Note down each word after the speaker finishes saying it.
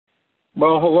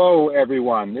Well, hello,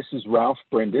 everyone. This is Ralph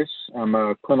Brindis. I'm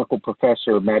a clinical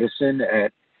professor of medicine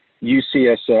at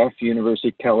UCSF, University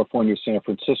of California, San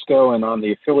Francisco, and on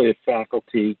the affiliate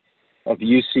faculty of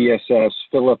UCSF's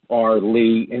Philip R.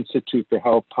 Lee Institute for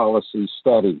Health Policy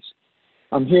Studies.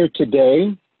 I'm here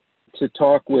today to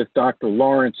talk with Dr.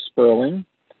 Lawrence Sperling.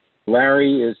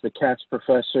 Larry is the Katz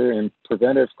Professor in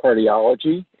Preventive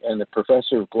Cardiology and the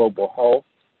Professor of Global Health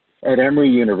at Emory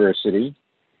University.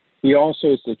 He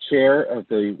also is the chair of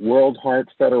the World Heart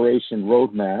Federation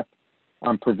Roadmap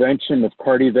on Prevention of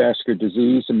Cardiovascular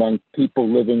Disease among people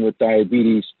living with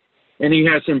diabetes. And he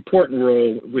has an important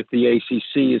role with the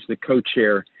ACC as the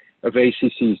co-chair of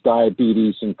ACC's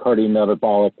Diabetes and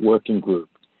Cardiometabolic Working Group.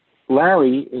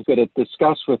 Larry is going to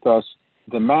discuss with us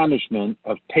the management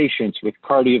of patients with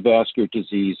cardiovascular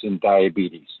disease and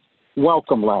diabetes.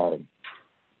 Welcome, Larry.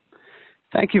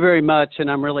 Thank you very much, and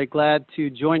I'm really glad to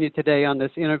join you today on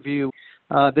this interview.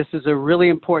 This is a really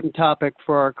important topic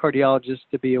for our cardiologists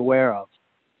to be aware of.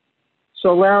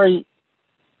 So, Larry,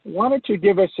 why don't you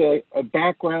give us a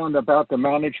background about the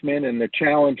management and the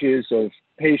challenges of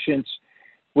patients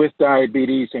with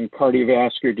diabetes and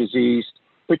cardiovascular disease,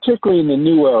 particularly in the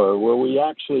new era where we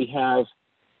actually have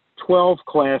 12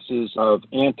 classes of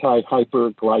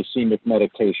anti-hyperglycemic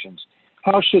medications.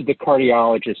 How should the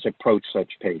cardiologist approach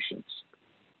such patients?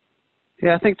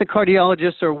 Yeah, I think the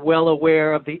cardiologists are well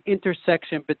aware of the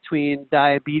intersection between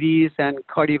diabetes and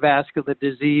cardiovascular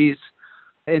disease.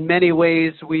 In many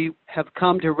ways, we have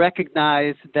come to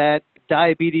recognize that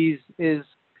diabetes is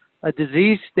a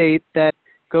disease state that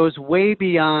goes way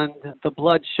beyond the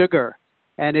blood sugar,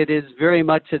 and it is very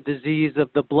much a disease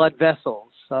of the blood vessels,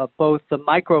 both the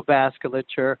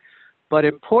microvasculature, but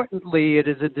importantly, it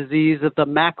is a disease of the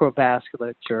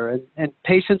macrovasculature. And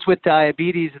patients with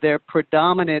diabetes, their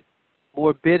predominant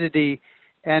morbidity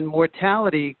and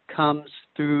mortality comes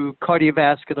through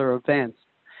cardiovascular events.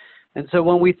 And so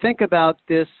when we think about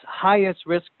this highest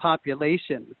risk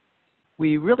population,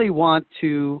 we really want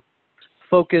to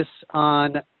focus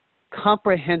on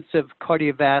comprehensive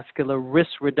cardiovascular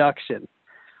risk reduction.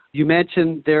 You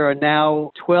mentioned there are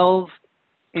now 12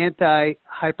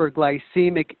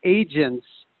 anti-hyperglycemic agents,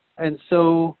 and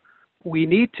so we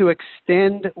need to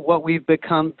extend what we've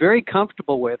become very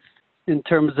comfortable with in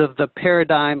terms of the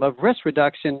paradigm of risk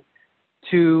reduction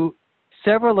to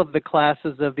several of the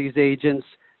classes of these agents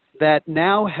that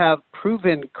now have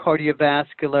proven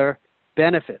cardiovascular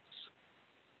benefits.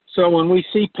 So when we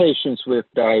see patients with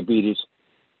diabetes,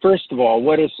 first of all,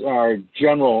 what is our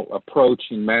general approach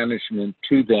and management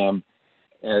to them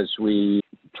as we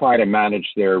try to manage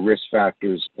their risk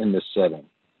factors in this setting?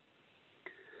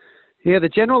 Yeah, the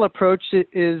general approach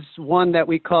is one that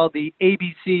we call the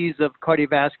ABCs of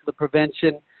cardiovascular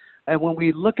prevention. And when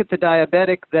we look at the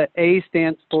diabetic, the A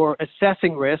stands for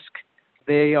assessing risk.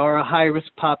 They are a high-risk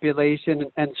population,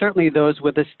 and certainly those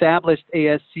with established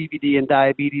ASCVD and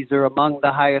diabetes are among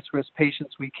the highest-risk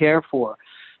patients we care for.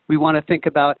 We want to think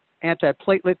about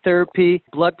antiplatelet therapy,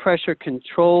 blood pressure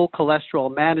control,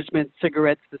 cholesterol management,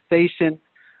 cigarette cessation,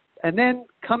 and then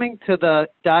coming to the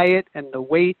diet and the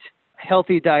weight,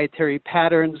 healthy dietary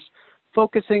patterns,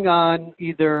 focusing on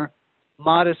either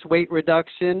modest weight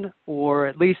reduction or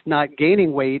at least not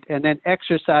gaining weight, and then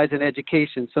exercise and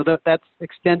education. So that's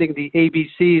extending the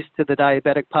ABCs to the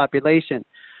diabetic population.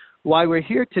 Why we're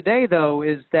here today, though,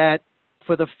 is that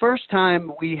for the first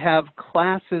time we have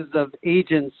classes of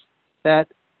agents that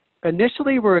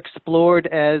initially were explored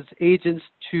as agents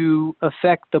to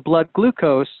affect the blood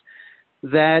glucose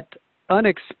that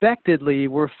unexpectedly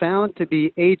were found to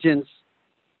be agents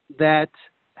that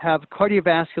have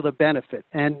cardiovascular benefit.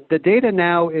 And the data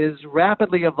now is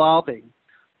rapidly evolving.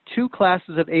 Two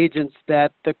classes of agents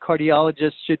that the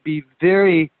cardiologist should be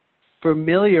very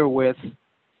familiar with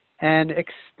and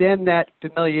extend that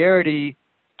familiarity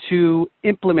to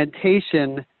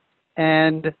implementation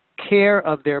and care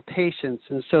of their patients.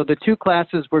 And so the two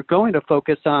classes we're going to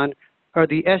focus on are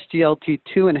the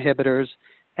SGLT2 inhibitors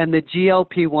and the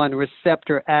GLP-1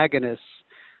 receptor agonists.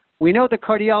 We know the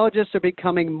cardiologists are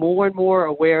becoming more and more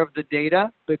aware of the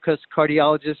data because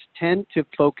cardiologists tend to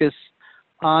focus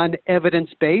on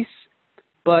evidence-based,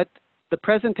 but the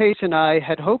presentation I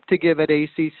had hoped to give at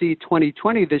ACC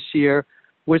 2020 this year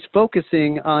was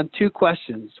focusing on two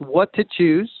questions: what to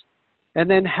choose, and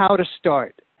then how to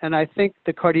start. And I think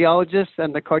the cardiologists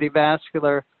and the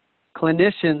cardiovascular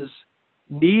clinicians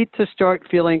need to start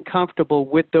feeling comfortable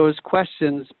with those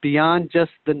questions beyond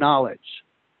just the knowledge.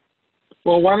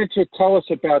 Well, why don't you tell us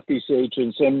about these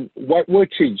agents and what would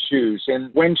you choose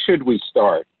and when should we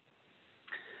start?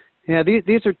 Yeah,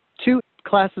 these are two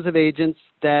classes of agents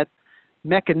that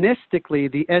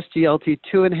Mechanistically, the SGLT2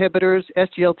 inhibitors,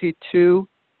 SGLT2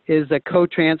 is a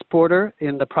co-transporter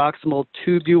in the proximal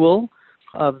tubule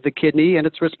of the kidney, and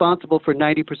it's responsible for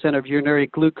 90% of urinary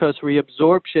glucose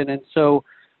reabsorption. And so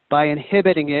by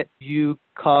inhibiting it, you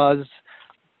cause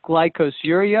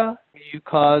glycosuria, you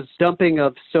cause dumping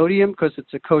of sodium because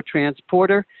it's a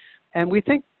co-transporter. And we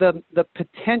think the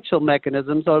potential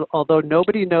mechanisms, although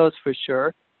nobody knows for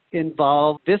sure,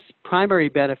 involve this primary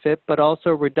benefit, but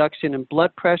also reduction in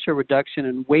blood pressure, reduction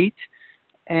in weight,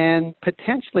 and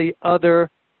potentially other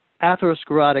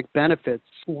atherosclerotic benefits.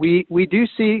 We do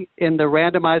see in the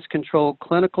randomized controlled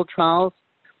clinical trials,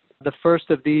 the first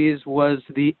of these was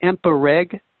the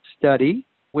EMPA-REG study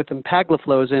with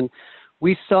empagliflozin.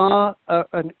 We saw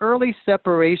an early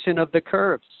separation of the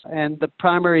curves, and the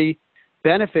primary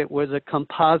benefit was a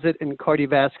composite in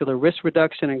cardiovascular risk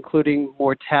reduction, including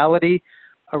mortality,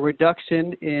 a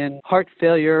reduction in heart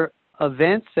failure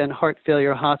events and heart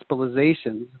failure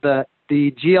hospitalizations. The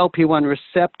GLP-1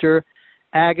 receptor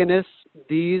agonists,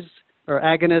 these are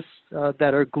agonists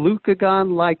that are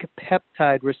glucagon-like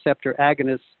peptide receptor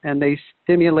agonists, and they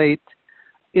stimulate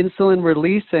insulin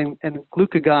release and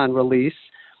glucagon release.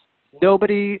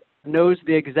 Nobody knows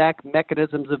the exact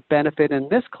mechanisms of benefit in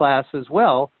this class as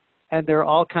well, and there are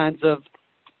all kinds of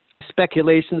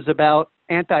speculations about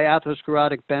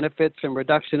anti-atherosclerotic benefits and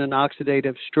reduction in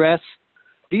oxidative stress.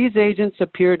 These agents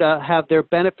appear to have their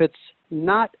benefits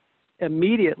not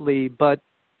immediately, but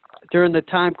during the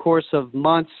time course of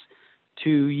months to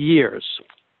years.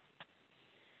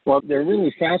 Well, they're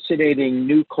really fascinating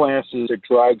new classes of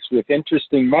drugs with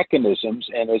interesting mechanisms,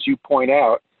 and as you point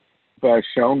out, have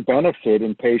shown benefit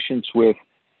in patients with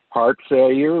heart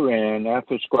failure and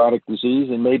atherosclerotic disease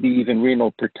and maybe even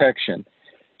renal protection.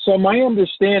 So my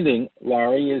understanding,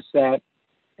 Larry, is that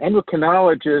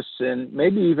endocrinologists and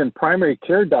maybe even primary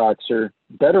care docs are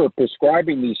better at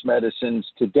prescribing these medicines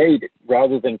to date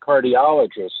rather than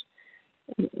cardiologists.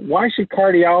 Why should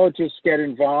cardiologists get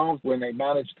involved when they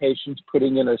manage patients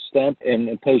putting in a stent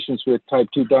in patients with type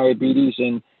 2 diabetes?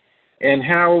 And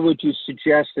how would you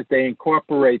suggest that they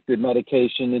incorporate the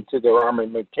medication into their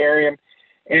armamentarium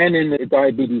and in the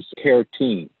diabetes care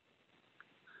team?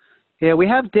 Yeah, we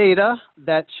have data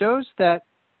that shows that,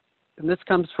 and this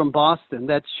comes from Boston,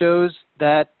 that shows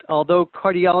that although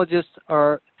cardiologists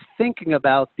are thinking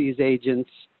about these agents,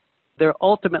 they're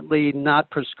ultimately not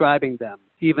prescribing them,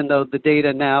 even though the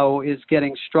data now is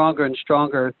getting stronger and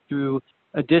stronger through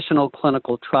additional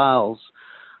clinical trials.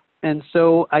 And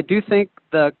so I do think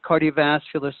the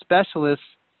cardiovascular specialists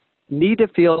need to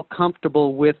feel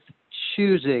comfortable with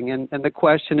choosing, and the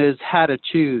question is how to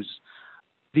choose.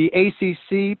 The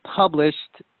ACC published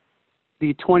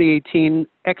the 2018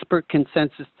 Expert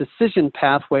Consensus Decision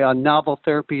Pathway on Novel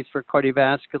Therapies for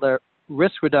Cardiovascular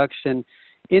Risk Reduction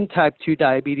in Type 2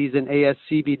 Diabetes and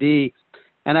ASCVD.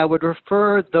 And I would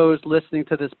refer those listening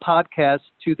to this podcast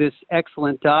to this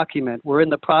excellent document. We're in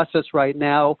the process right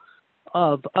now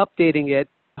of updating it.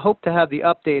 Hope to have the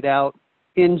update out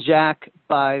in JACC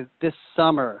by this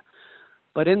summer.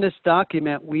 But in this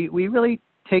document, we really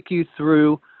take you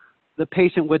through the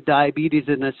patient with diabetes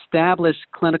and established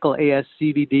clinical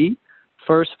ASCVD,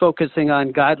 first focusing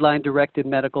on guideline-directed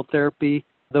medical therapy,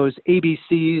 those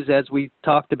ABCs as we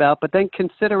talked about, but then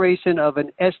consideration of an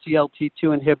SGLT2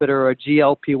 inhibitor or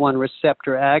GLP-1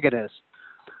 receptor agonist.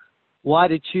 Why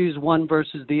to choose one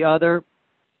versus the other?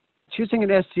 Choosing an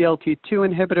SGLT2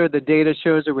 inhibitor, the data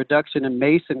shows a reduction in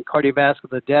MACE and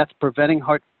cardiovascular death, preventing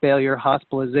heart failure,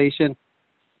 hospitalization,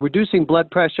 reducing blood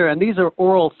pressure, and these are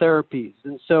oral therapies.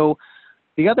 And so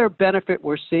the other benefit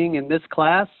we're seeing in this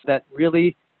class that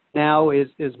really now is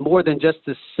more than just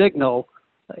a signal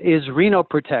is renal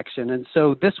protection. And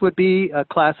so this would be a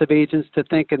class of agents to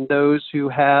think in those who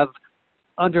have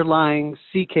underlying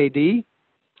CKD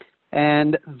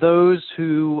and those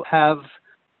who have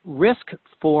risk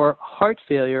for heart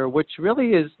failure, which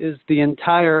really is the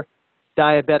entire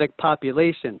diabetic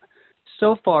population.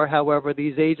 So far, however,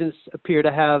 these agents appear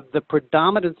to have the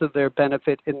predominance of their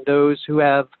benefit in those who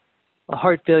have a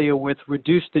heart failure with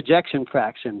reduced ejection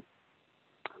fraction.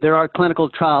 There are clinical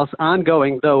trials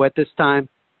ongoing, though, at this time,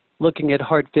 looking at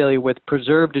heart failure with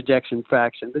preserved ejection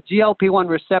fraction. The GLP-1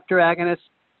 receptor agonists,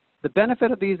 the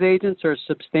benefit of these agents are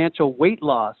substantial weight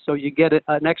loss, so you get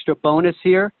an extra bonus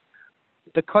here.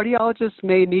 The cardiologists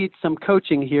may need some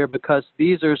coaching here because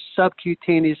these are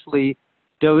subcutaneously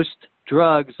dosed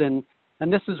drugs, and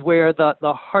this is where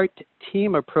the heart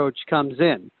team approach comes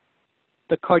in.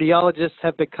 The cardiologists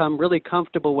have become really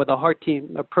comfortable with a heart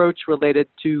team approach related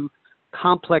to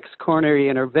complex coronary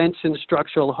intervention,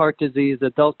 structural heart disease,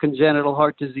 adult congenital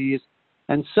heart disease,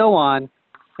 and so on.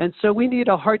 And so we need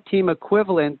a heart team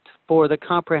equivalent for the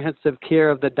comprehensive care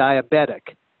of the diabetic.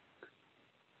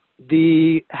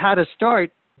 The how to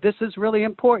start, this is really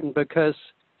important because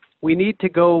we need to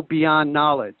go beyond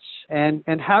knowledge. And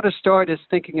how to start is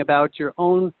thinking about your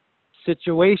own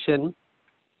situation.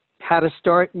 How to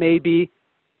start may be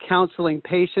counseling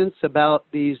patients about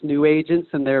these new agents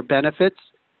and their benefits.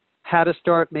 How to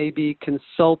start may be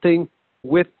consulting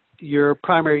with your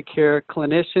primary care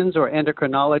clinicians or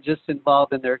endocrinologists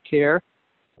involved in their care.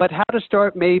 But how to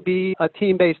start may be a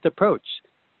team-based approach,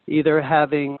 either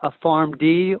having a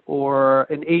PharmD or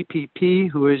an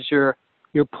APP who is your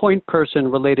point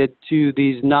person related to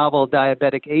these novel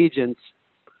diabetic agents.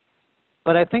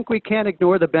 But I think we can't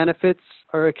ignore the benefits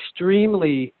are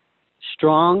extremely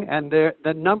strong, and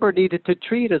the number needed to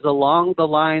treat is along the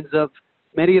lines of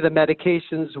many of the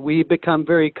medications we become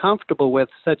very comfortable with,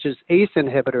 such as ACE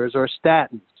inhibitors or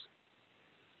statins.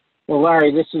 Well,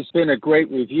 Larry, this has been a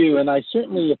great review, and I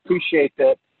certainly appreciate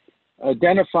that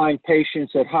identifying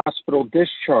patients at hospital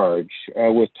discharge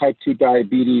with type 2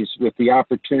 diabetes with the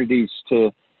opportunities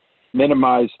to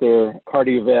minimize their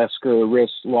cardiovascular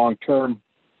risk long-term,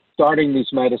 starting these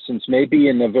medicines maybe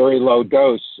in a very low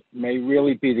dose may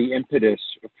really be the impetus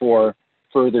for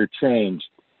further change.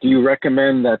 Do you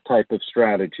recommend that type of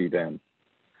strategy then?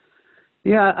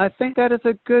 Yeah, I think that is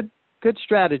a good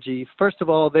strategy. First of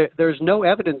all, there's no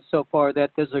evidence so far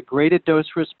that there's a graded dose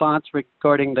response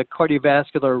regarding the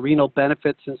cardiovascular renal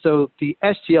benefits, and so the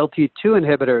SGLT2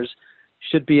 inhibitors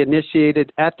should be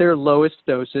initiated at their lowest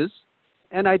doses.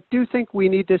 And I do think we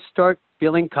need to start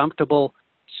feeling comfortable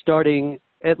starting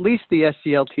at least the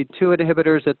SGLT2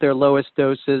 inhibitors at their lowest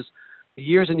doses.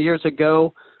 Years and years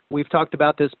ago, we've talked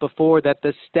about this before, that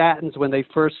the statins, when they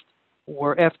first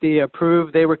were FDA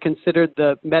approved, they were considered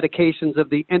the medications of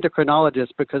the endocrinologist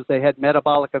because they had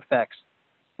metabolic effects.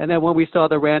 And then when we saw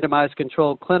the randomized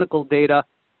controlled clinical data,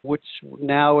 which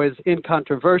now is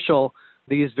incontroversial,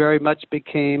 these very much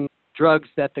became drugs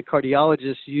that the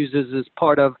cardiologist uses as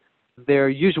part of their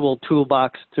usual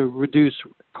toolbox to reduce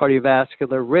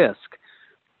cardiovascular risk.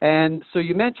 And so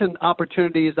you mentioned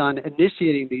opportunities on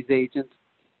initiating these agents.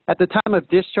 At the time of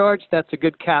discharge, that's a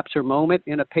good capture moment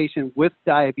in a patient with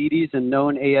diabetes and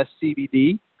known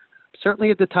ASCVD.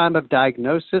 Certainly at the time of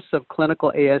diagnosis of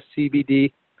clinical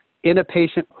ASCVD in a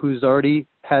patient who's already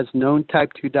has known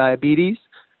type 2 diabetes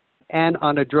and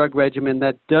on a drug regimen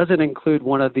that doesn't include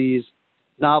one of these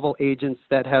novel agents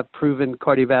that have proven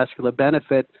cardiovascular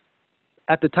benefit.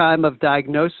 At the time of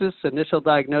diagnosis, initial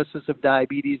diagnosis of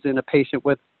diabetes in a patient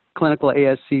with clinical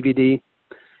ASCVD,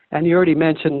 and you already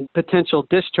mentioned potential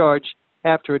discharge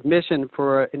after admission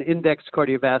for an index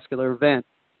cardiovascular event.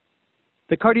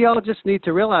 The cardiologists need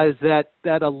to realize that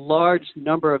a large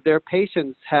number of their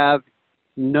patients have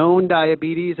known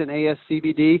diabetes and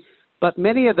ASCVD, but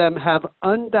many of them have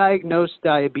undiagnosed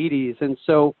diabetes. And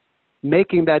so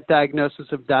making that diagnosis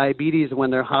of diabetes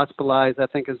when they're hospitalized, I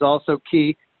think, is also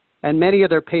key. And many of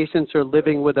their patients are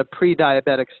living with a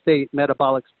pre-diabetic state,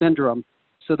 metabolic syndrome.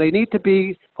 So they need to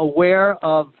be aware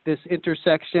of this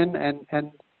intersection,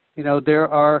 and you know, there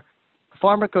are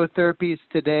pharmacotherapies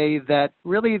today that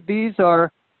really these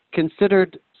are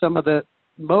considered some of the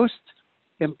most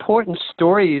important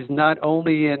stories, not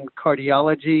only in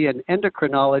cardiology and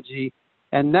endocrinology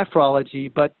and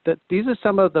nephrology, but that these are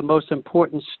some of the most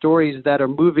important stories that are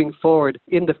moving forward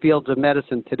in the fields of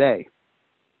medicine today.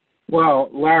 Well,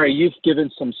 Larry, you've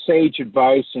given some sage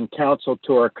advice and counsel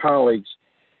to our colleagues,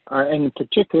 and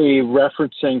particularly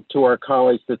referencing to our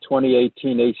colleagues the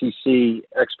 2018 ACC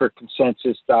Expert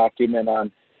Consensus document on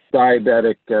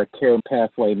diabetic care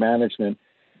pathway management.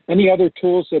 Any other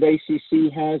tools that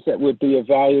ACC has that would be of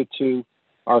value to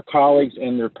our colleagues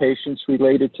and their patients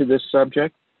related to this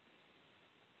subject?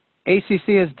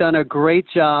 ACC has done a great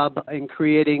job in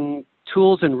creating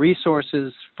tools and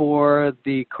resources for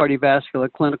the cardiovascular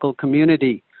clinical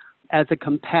community. As a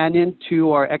companion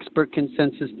to our expert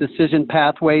consensus decision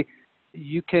pathway,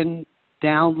 you can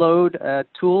download a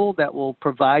tool that will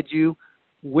provide you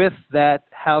with that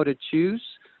how to choose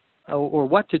or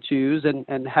what to choose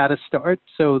and how to start.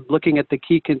 So looking at the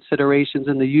key considerations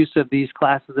in the use of these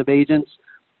classes of agents.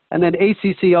 And then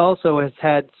ACC also has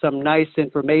had some nice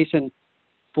information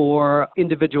for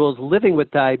individuals living with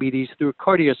diabetes through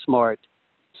CardioSmart.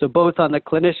 So both on the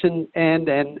clinician end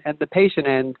and the patient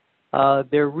end,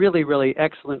 they're really, really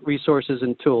excellent resources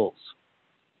and tools.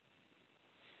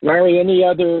 Larry, any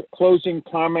other closing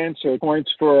comments or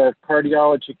points for our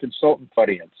cardiology consultant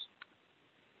audience?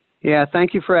 Yeah,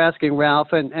 thank you for asking, Ralph.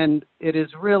 And it is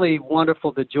really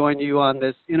wonderful to join you on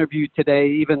this interview today,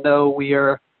 even though we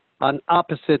are on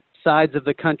opposite sides of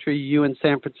the country, you in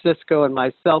San Francisco and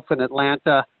myself in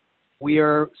Atlanta. We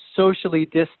are socially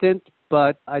distant,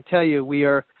 but I tell you, we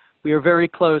are very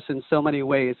close in so many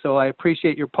ways. So I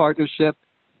appreciate your partnership.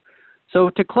 So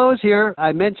to close here,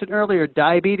 I mentioned earlier,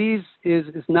 diabetes is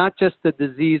not just the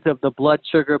disease of the blood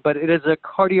sugar, but it is a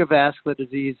cardiovascular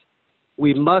disease.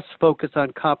 We must focus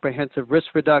on comprehensive risk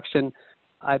reduction.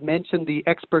 I mentioned the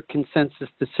expert consensus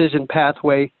decision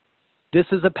pathway. This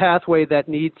is a pathway that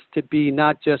needs to be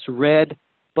not just read,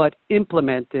 but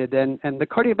implemented. And the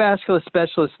cardiovascular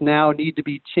specialists now need to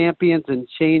be champions and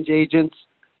change agents,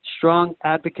 strong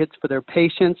advocates for their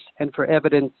patients and for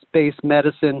evidence-based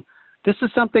medicine. This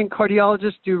is something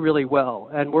cardiologists do really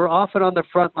well, and we're often on the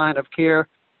front line of care.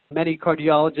 Many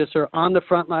cardiologists are on the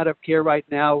front line of care right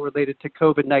now related to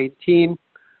COVID-19.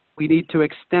 We need to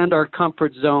extend our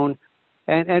comfort zone,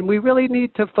 and we really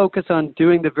need to focus on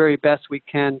doing the very best we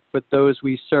can for those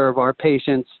we serve, our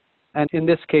patients, and in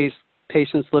this case,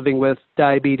 patients living with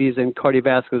diabetes and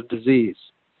cardiovascular disease.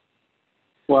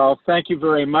 Well, thank you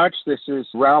very much. This is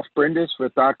Ralph Brindis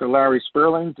with Dr. Larry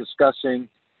Sperling discussing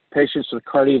patients with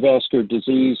cardiovascular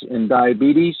disease and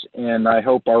diabetes, and I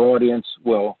hope our audience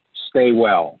will stay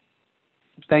well.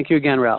 Thank you again, Ralph.